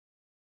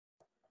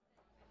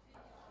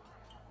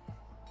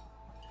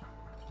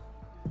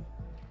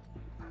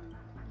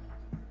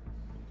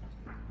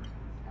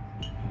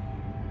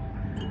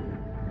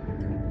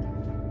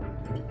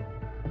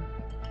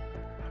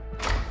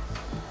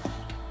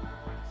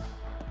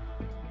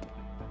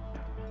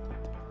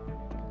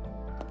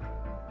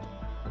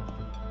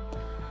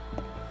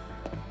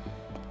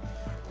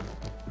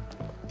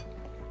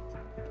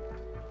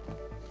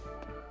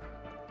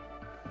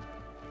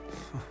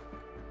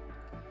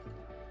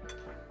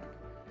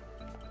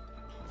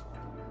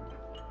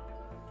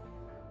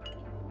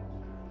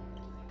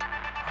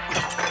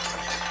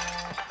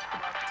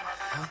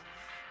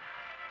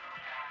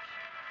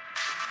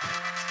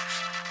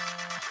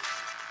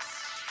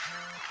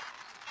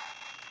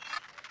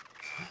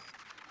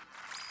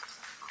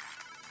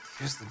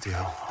Here's the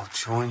deal. I'll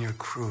join your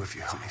crew if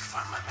you help me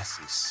find my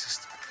missing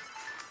sister.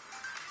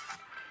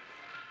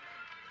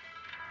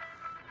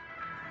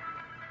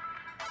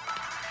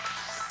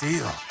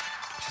 Deal.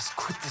 Just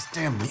quit this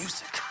damn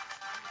music.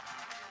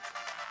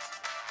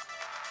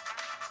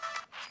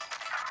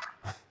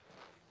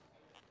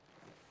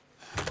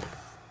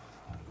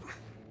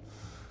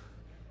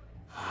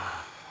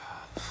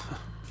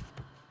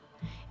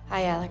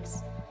 Hi,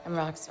 Alex. I'm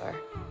Roxor.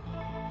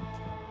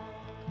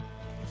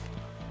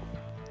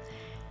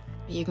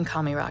 You can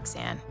call me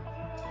Roxanne.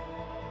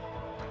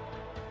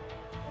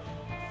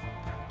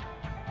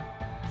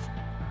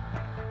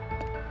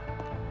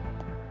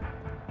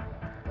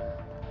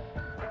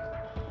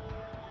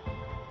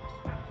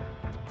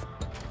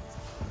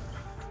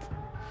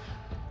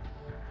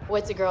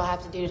 What's a girl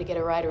have to do to get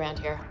a ride around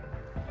here?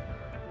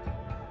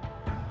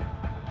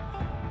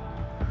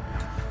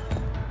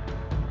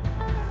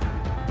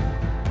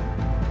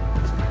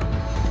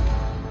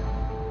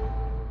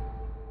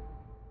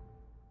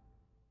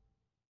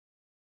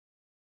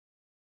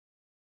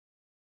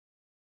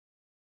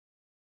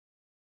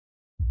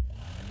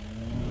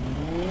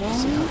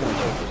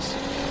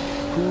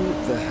 Who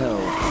the hell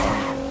are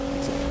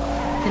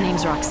you? The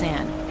name's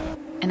Roxanne,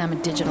 and I'm a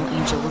digital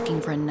angel looking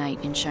for a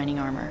knight in shining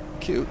armor.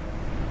 Cute,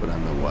 but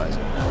I'm no wiser.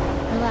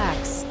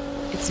 Relax.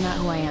 It's not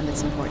who I am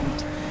that's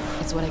important.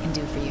 It's what I can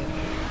do for you.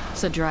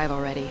 So drive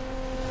already.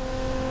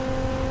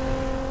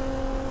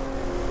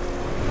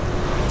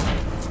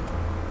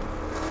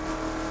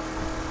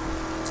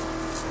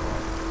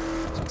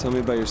 So tell me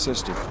about your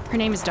sister. Her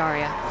name is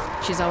Daria.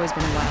 She's always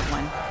been a wild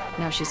one.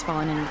 Now she's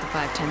fallen in with the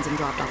 510s and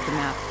dropped off the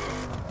map.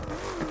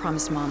 I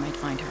promised Mom I'd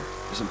find her.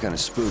 You're some kind of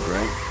spook,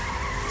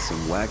 right? Some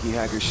wacky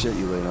hacker shit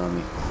you laid on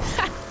me.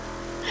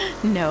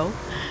 No.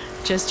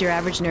 Just your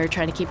average nerd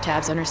trying to keep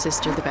tabs on her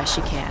sister the best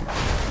she can.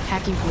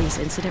 Hacking police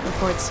incident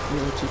reports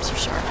really keeps you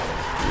sharp.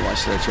 Why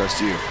should I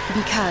trust you?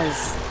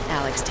 Because,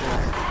 Alex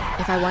Taylor,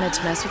 if I wanted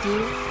to mess with you,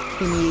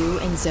 then you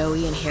and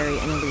Zoe and Harry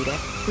and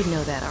Alita would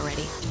know that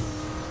already.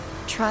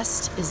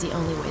 Trust is the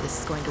only way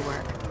this is going to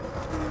work.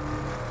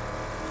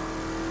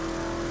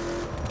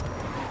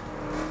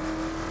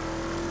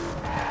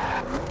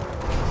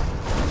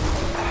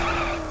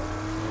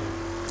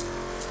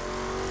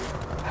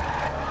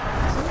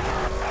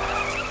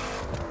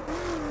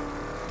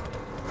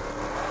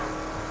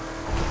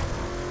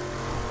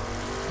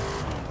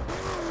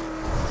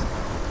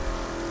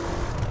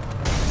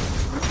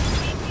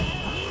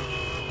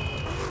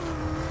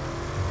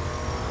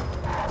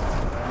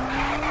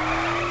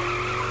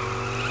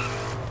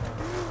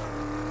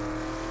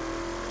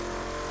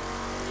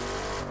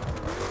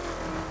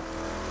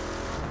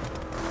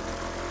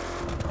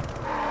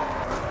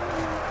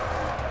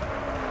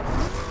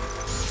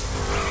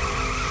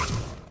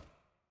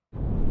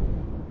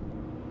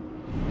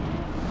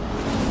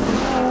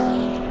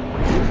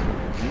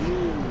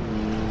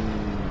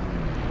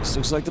 This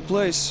looks like the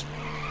place.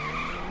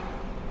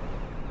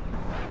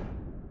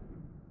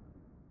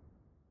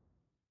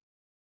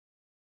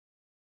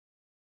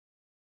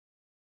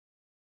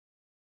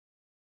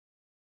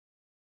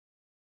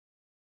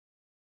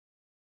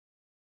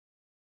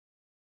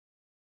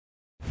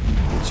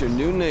 It's your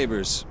new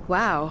neighbors.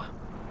 Wow.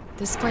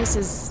 This place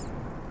is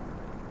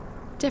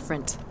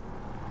different.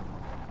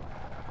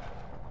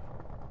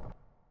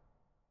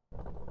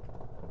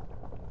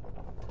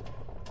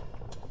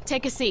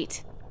 Take a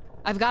seat.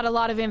 I've got a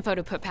lot of info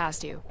to put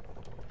past you.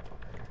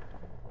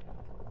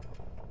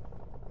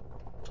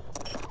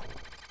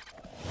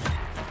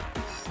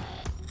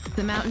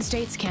 The Mountain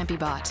States can't be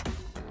bought.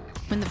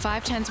 When the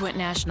 510s went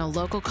national,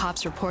 local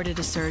cops reported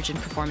a surge in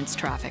performance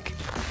traffic.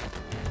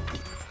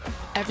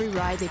 Every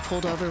ride they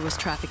pulled over was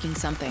trafficking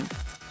something.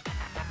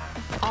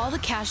 All the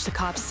cash the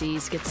cops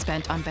seize gets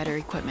spent on better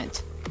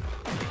equipment.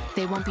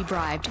 They won't be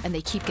bribed, and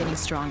they keep getting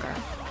stronger.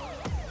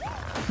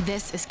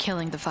 This is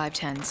killing the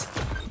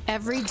 510s.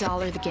 Every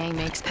dollar the gang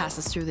makes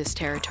passes through this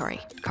territory.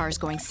 Cars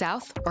going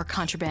south or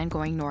contraband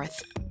going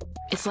north.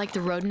 It's like the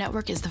road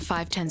network is the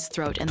 510's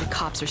throat and the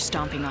cops are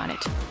stomping on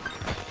it.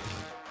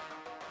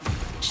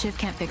 Shiv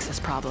can't fix this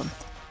problem.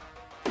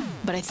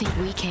 But I think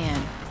we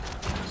can.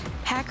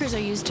 Hackers are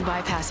used to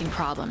bypassing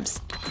problems.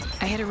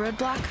 I hit a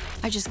roadblock,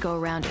 I just go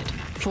around it,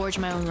 forge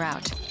my own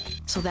route.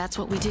 So that's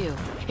what we do.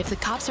 If the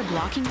cops are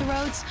blocking the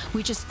roads,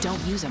 we just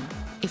don't use them.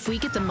 If we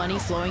get the money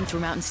flowing through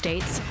Mountain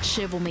States,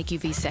 Shiv will make you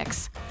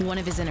V6, one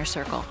of his inner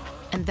circle.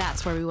 And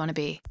that's where we want to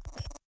be.